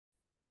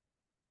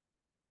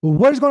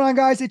What is going on,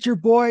 guys? It's your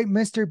boy,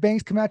 Mr.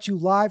 Banks, coming at you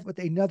live with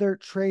another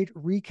trade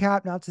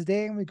recap. Now,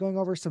 today I'm going to be going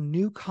over some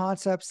new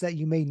concepts that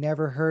you may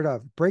never heard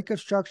of: break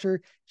of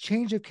structure,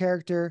 change of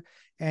character,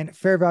 and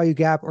fair value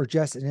gap, or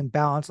just an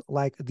imbalance,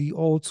 like the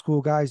old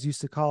school guys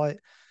used to call it.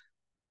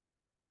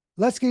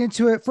 Let's get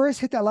into it. First,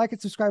 hit that like and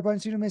subscribe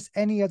button so you don't miss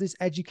any of this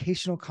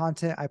educational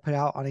content I put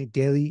out on a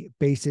daily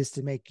basis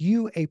to make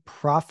you a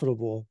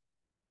profitable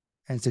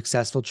and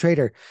successful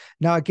trader.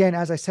 Now, again,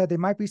 as I said, there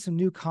might be some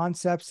new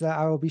concepts that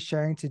I will be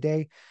sharing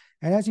today.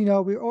 And as you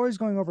know, we're always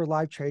going over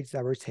live trades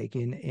that were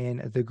taken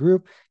in the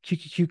group.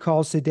 QQQ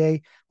calls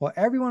today. While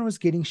everyone was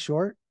getting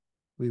short,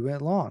 we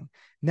went long.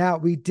 Now,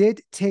 we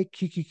did take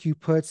QQQ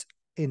puts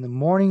in the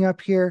morning up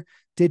here,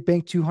 did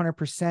bank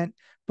 200%.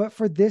 But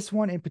for this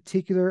one in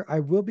particular, I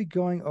will be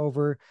going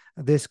over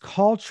this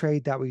call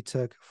trade that we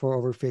took for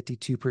over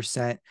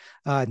 52%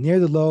 near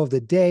the low of the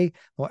day.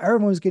 While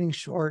everyone was getting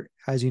short,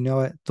 as you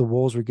know it, the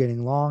wolves were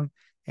getting long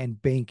and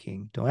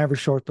banking. Don't ever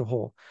short the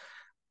hole.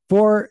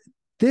 For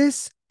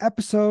this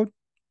episode,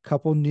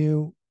 couple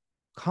new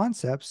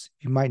concepts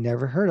you might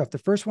never heard of. The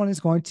first one is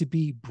going to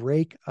be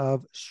break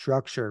of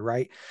structure,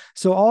 right?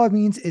 So all it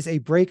means is a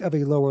break of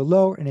a lower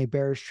low in a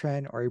bearish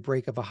trend, or a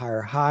break of a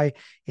higher high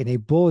in a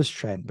bullish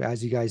trend. But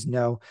as you guys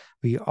know,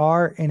 we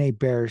are in a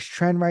bearish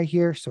trend right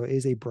here. So it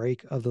is a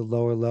break of the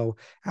lower low,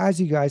 as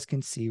you guys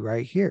can see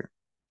right here.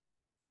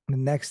 The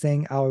next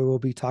thing I will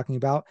be talking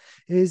about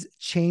is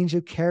change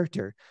of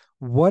character.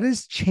 What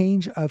does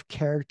change of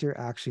character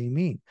actually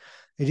mean?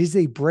 It is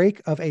a break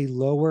of a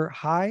lower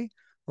high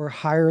or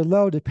higher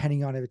low,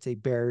 depending on if it's a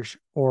bearish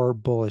or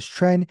bullish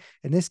trend.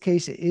 In this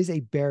case, it is a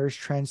bearish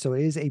trend, so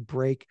it is a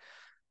break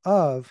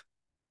of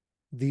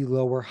the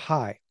lower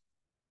high.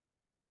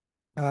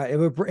 It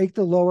will break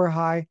the lower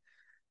high,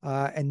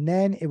 and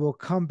then it will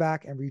come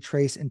back and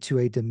retrace into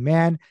a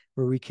demand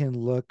where we can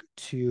look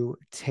to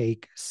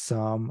take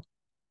some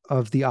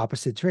of the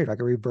opposite trade,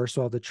 like a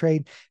reversal of the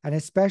trade, and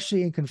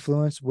especially in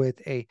confluence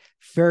with a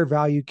fair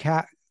value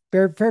gap,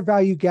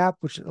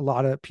 which a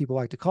lot of people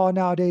like to call it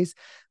nowadays.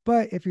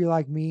 But if you're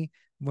like me,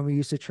 when we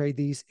used to trade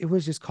these, it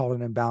was just called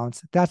an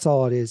imbalance. That's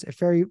all it is. A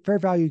fair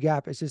value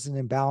gap is just an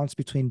imbalance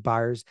between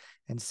buyers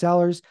and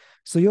sellers.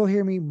 So you'll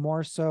hear me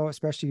more so,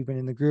 especially if you've been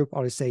in the group,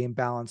 I'll just say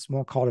imbalance.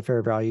 Won't call it a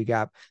fair value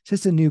gap. It's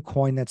just a new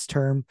coin that's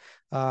termed.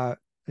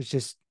 It's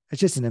just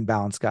it's just an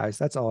imbalance, guys.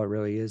 That's all it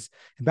really is.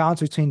 Imbalance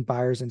between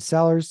buyers and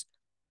sellers.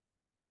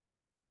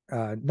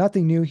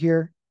 Nothing new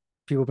here.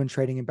 People have been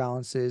trading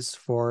imbalances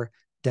for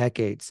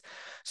decades.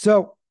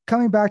 So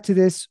coming back to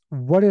this,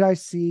 what did I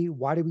see?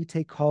 Why did we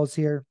take calls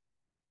here?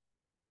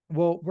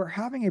 Well, we're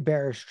having a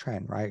bearish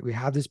trend, right? We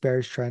have this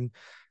bearish trend.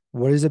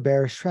 What is a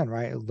bearish trend,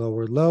 right?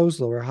 Lower lows,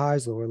 lower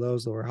highs, lower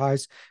lows, lower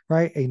highs,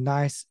 right? A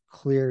nice,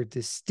 clear,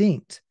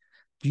 distinct,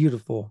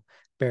 beautiful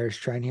bearish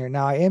trend here.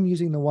 Now, I am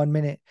using the 1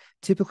 minute.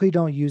 Typically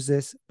don't use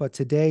this, but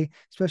today,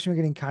 especially when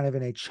we're getting kind of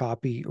in a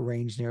choppy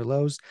range near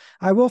lows,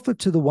 I will flip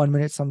to the 1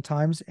 minute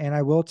sometimes, and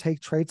I will take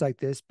trades like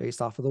this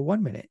based off of the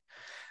 1 minute.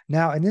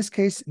 Now, in this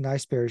case,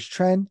 nice bearish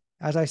trend.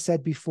 As I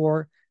said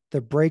before,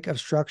 the break of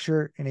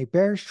structure in a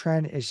bearish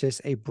trend is just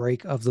a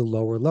break of the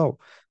lower low.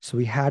 So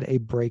we had a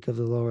break of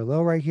the lower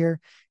low right here,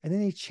 and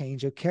then a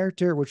change of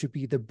character, which would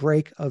be the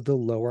break of the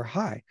lower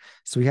high.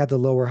 So we had the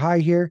lower high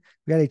here.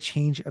 We had a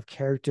change of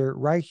character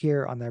right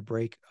here on that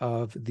break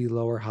of the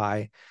lower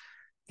high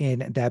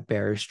in that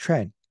bearish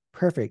trend.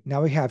 Perfect.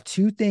 Now we have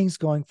two things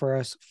going for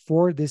us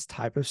for this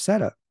type of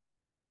setup.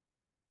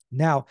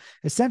 Now,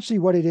 essentially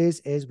what it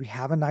is we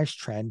have a nice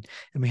trend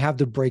and we have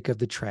the break of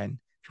the trend.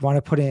 If you want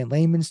to put it in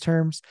layman's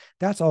terms,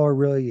 that's all it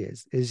really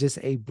is just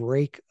a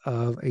break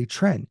of a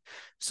trend.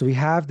 So we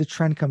have the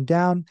trend come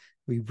down,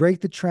 we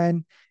break the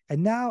trend,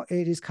 and now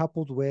it is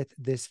coupled with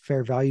this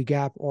fair value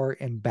gap or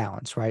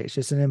imbalance, right? It's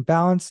just an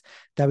imbalance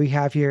that we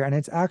have here, and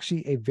it's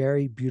actually a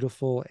very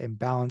beautiful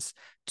imbalance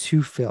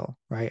to fill,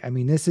 right? I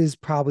mean, this is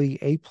probably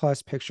A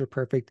plus picture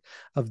perfect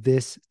of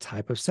this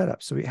type of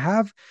setup. So we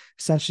have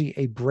essentially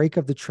a break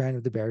of the trend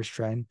of the bearish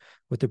trend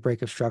with the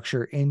break of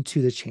structure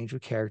into the change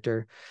of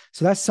character.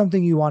 So that's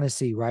something you want to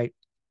see, right?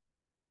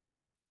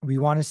 We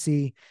want to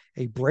see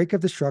a break of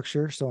the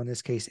structure. So in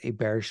this case, a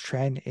bearish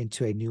trend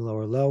into a new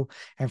lower low.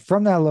 And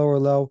from that lower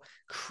low,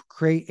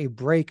 create a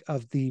break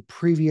of the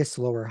previous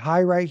lower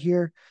high right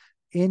here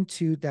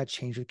into that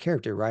change of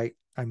character, right?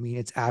 I mean,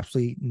 it's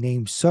absolutely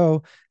named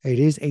so. It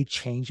is a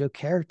change of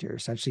character,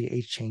 essentially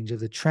a change of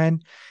the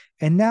trend.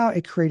 And now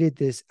it created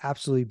this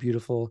absolutely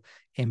beautiful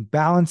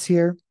imbalance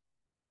here.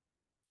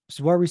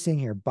 So what are we seeing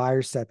here?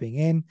 Buyers stepping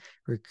in,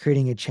 we're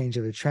creating a change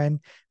of the trend.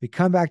 We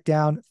come back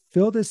down,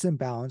 fill this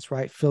imbalance,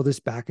 right? Fill this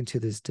back into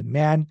this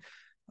demand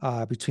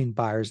between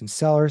buyers and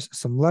sellers.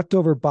 Some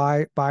leftover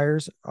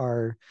buyers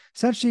are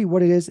essentially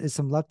what it is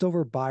some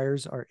leftover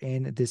buyers are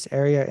in this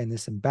area in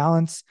this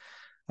imbalance.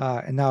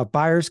 And now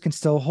buyers can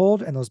still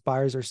hold, and those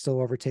buyers are still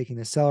overtaking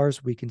the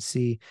sellers. We can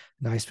see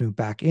nice move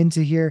back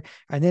into here,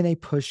 and then a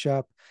push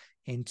up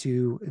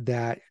into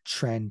that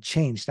trend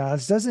change. Now,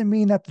 this doesn't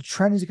mean that the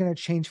trend is going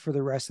to change for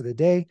the rest of the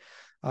day.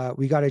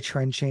 We got a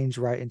trend change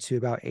right into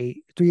about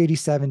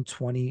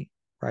 387.20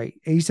 right?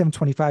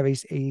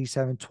 87.25,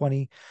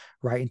 87.20,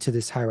 right into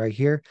this high right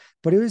here.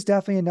 But it was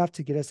definitely enough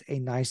to get us a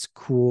nice,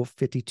 cool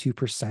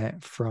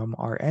 52% from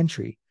our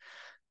entry.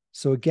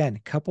 So again,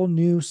 a couple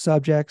new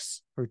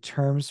subjects or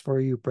terms for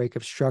you: break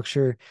of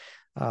structure.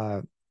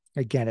 Uh,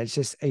 Again, it's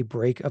just a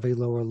break of a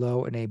lower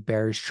low in a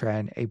bearish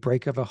trend, a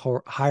break of a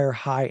higher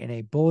high in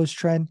a bullish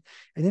trend,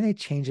 and then a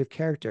change of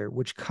character,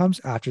 which comes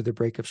after the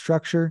break of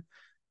structure.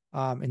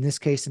 In this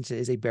case, since it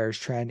is a bearish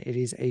trend, it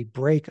is a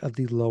break of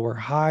the lower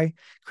high,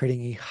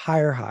 creating a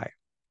higher high.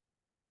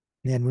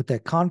 And with the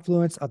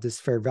confluence of this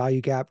fair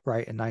value gap,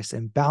 right, a nice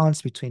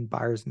imbalance between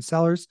buyers and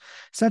sellers.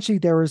 Essentially,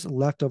 there was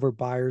leftover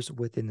buyers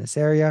within this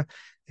area.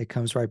 It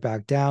comes right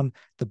back down.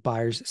 The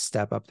buyers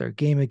step up their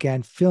game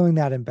again, filling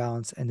that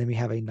imbalance. And then we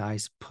have a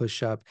nice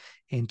push up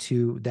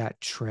into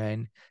that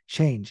trend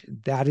change.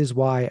 That is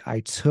why I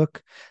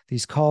took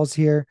these calls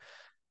here.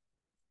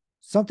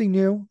 Something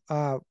new.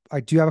 I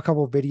do have a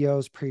couple of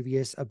videos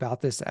previous about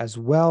this as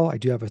well. I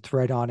do have a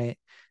thread on it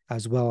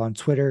as well on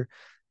Twitter,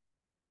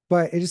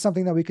 but it is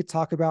something that we could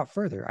talk about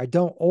further. I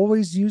don't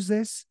always use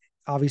this.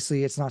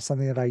 Obviously, it's not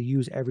something that I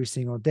use every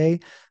single day,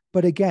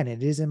 but again,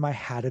 it is in my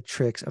hat of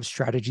tricks of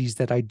strategies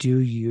that I do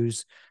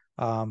use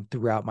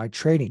throughout my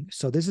trading.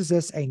 So this is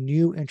just a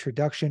new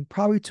introduction,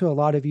 probably to a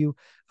lot of you,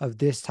 of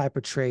this type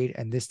of trade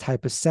and this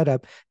type of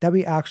setup that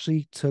we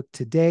actually took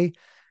today.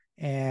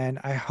 And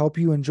I hope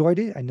you enjoyed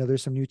it. I know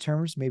there's some new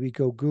terms. Maybe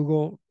go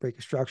Google, break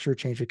a structure,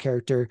 change a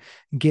character,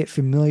 get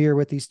familiar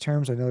with these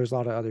terms. I know there's a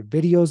lot of other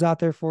videos out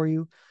there for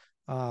you.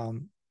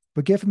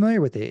 But get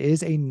familiar with it. It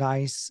is a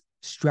nice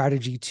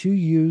strategy to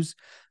use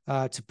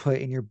to put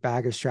in your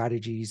bag of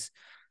strategies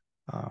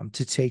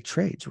to take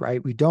trades,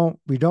 right? We don't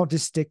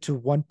just stick to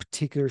one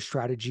particular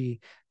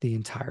strategy the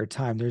entire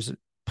time. There's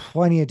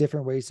plenty of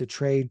different ways to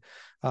trade.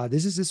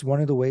 This is just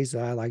one of the ways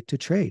that I like to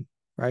trade,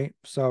 right?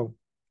 So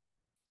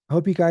I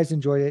hope you guys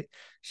enjoyed it.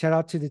 Shout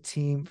out to the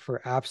team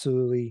for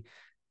absolutely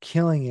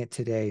killing it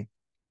today.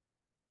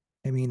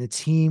 I mean, the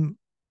team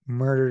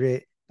murdered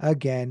it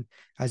again.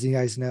 As you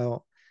guys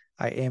know,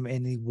 I am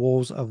in the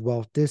Wolves of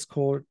Wealth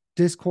Discord,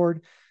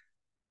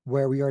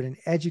 where we are an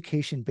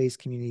education-based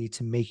community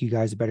to make you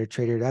guys a better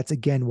trader. That's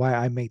again why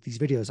I make these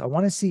videos. I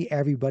want to see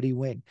everybody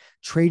win.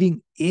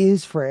 Trading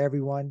is for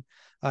everyone.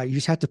 You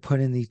just have to put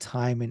in the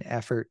time and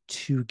effort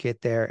to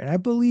get there. And I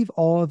believe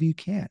all of you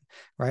can,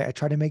 right? I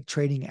try to make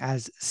trading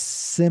as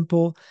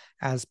simple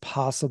as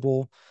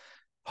possible.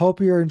 Hope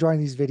you're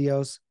enjoying these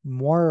videos.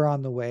 More are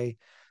on the way.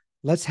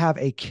 Let's have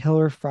a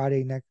killer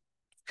Friday next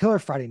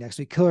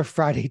week, killer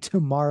Friday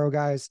tomorrow,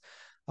 guys.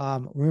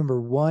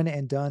 Remember, one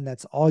and done.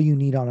 That's all you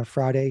need on a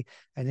Friday.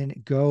 And then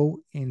go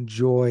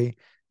enjoy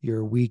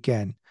your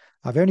weekend.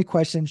 If you have any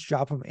questions,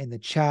 drop them in the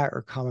chat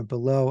or comment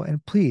below.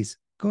 And please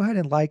go ahead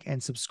and like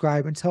and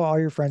subscribe and tell all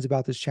your friends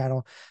about this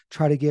channel.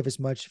 Try to give as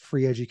much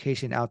free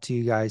education out to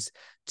you guys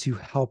to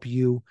help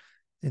you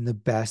in the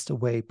best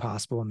way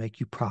possible and make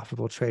you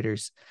profitable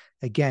traders.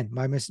 Again,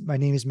 my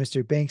name is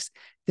Mr. Banks.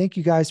 Thank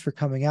you guys for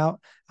coming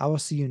out. I will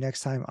see you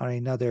next time on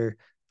another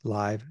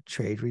live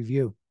trade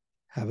review.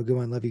 Have a good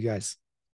one. Love you guys.